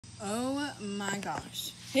Oh my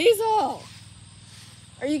gosh. Hazel!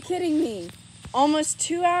 Are you kidding me? Almost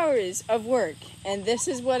 2 hours of work, and this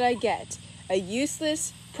is what I get. A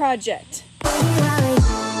useless project.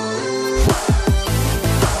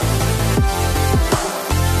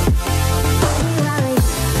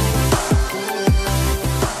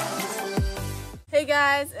 Hey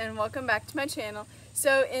guys, and welcome back to my channel.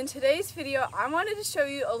 So in today's video, I wanted to show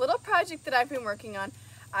you a little project that I've been working on.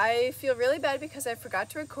 I feel really bad because I forgot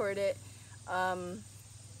to record it.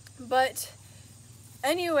 But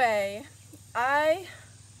anyway, yeah.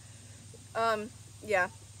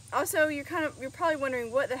 Also, you're probably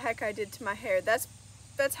wondering what the heck I did to my hair. That's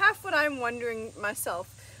half what I'm wondering myself.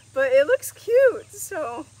 But it looks cute,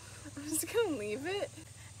 so I'm just gonna leave it.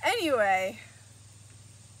 Anyway,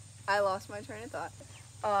 I lost my train of thought.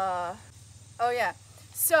 Oh yeah.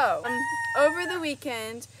 So, over the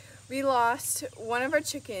weekend, we lost one of our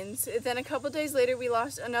chickens. Then a couple days later, we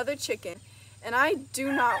lost another chicken. And I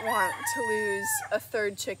do not want to lose a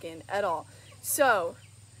third chicken at all. So,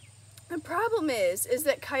 the problem is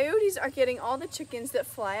that coyotes are getting all the chickens that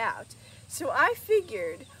fly out. So I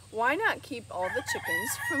figured, why not keep all the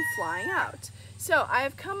chickens from flying out? So I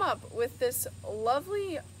have come up with this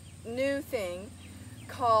lovely new thing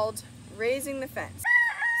called raising the fence.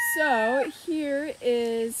 So here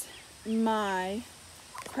is my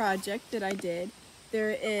project that I did.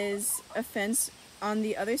 There is a fence on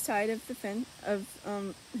the other side of the fence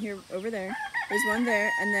here over there. There's one there,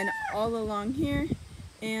 and then all along here,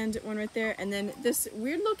 and one right there, and then this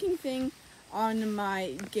weird looking thing on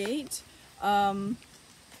my gate. I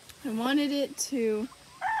wanted it to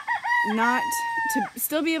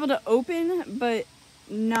still be able to open, but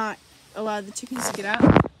not allow the chickens to get out.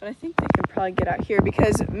 But I think they can probably get out here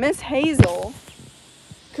because Miss Hazel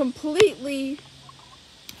completely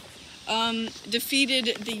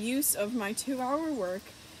defeated the use of my 2-hour work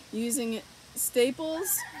using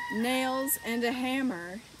staples, nails, and a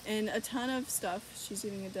hammer and a ton of stuff. She's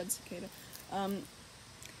eating a dead cicada.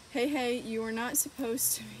 Hey, you are not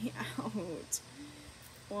supposed to be out.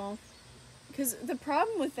 Well, because the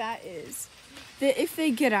problem with that is that if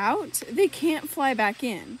they get out, they can't fly back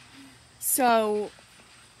in. So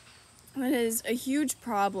that is a huge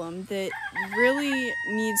problem that really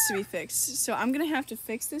needs to be fixed. So I'm gonna have to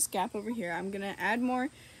fix this gap over here. I'm gonna add more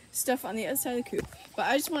stuff on the other side of the coop. But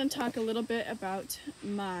I just want to talk a little bit about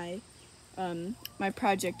my my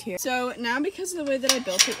project here. So now, because of the way that I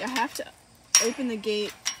built it, I have to open the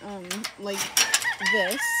gate like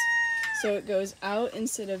this, so it goes out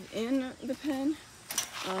instead of in the pen.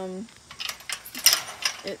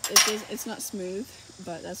 It's not smooth,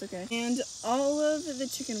 but that's okay. And all of the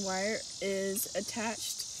chicken wire is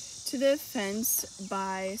attached to the fence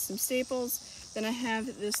by some staples. Then I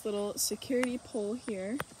have this little security pole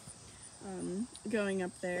here going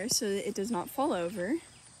up there so that it does not fall over.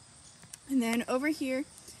 And then over here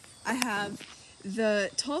I have the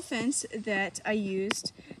tall fence that I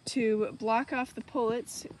used to block off the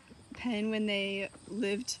pullets' pen when they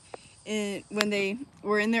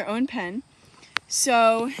were in their own pen.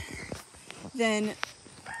 So then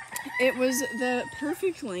it was the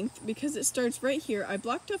perfect length because it starts right here. I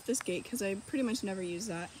blocked off this gate because I pretty much never use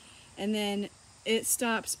that. And then it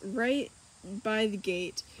stops right by the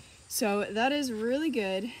gate. So that is really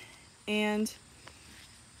good. And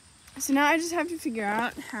so now I just have to figure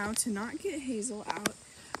out how to not get Hazel out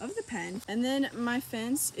of the pen. And then my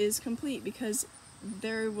fence is complete because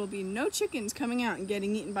there will be no chickens coming out and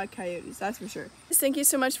getting eaten by coyotes, that's for sure. Thank you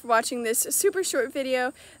so much for watching this super short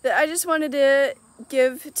video that I just wanted to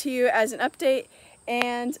give to you as an update.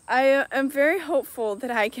 And I am very hopeful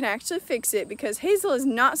that I can actually fix it because Hazel is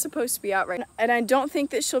not supposed to be out right now. And I don't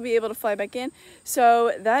think that she'll be able to fly back in.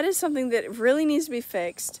 So that is something that really needs to be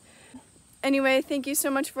fixed. Anyway, thank you so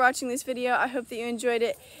much for watching this video. I hope that you enjoyed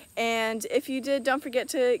it. And if you did, don't forget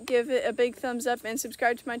to give it a big thumbs up and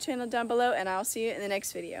subscribe to my channel down below. And I'll see you in the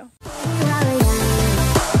next video.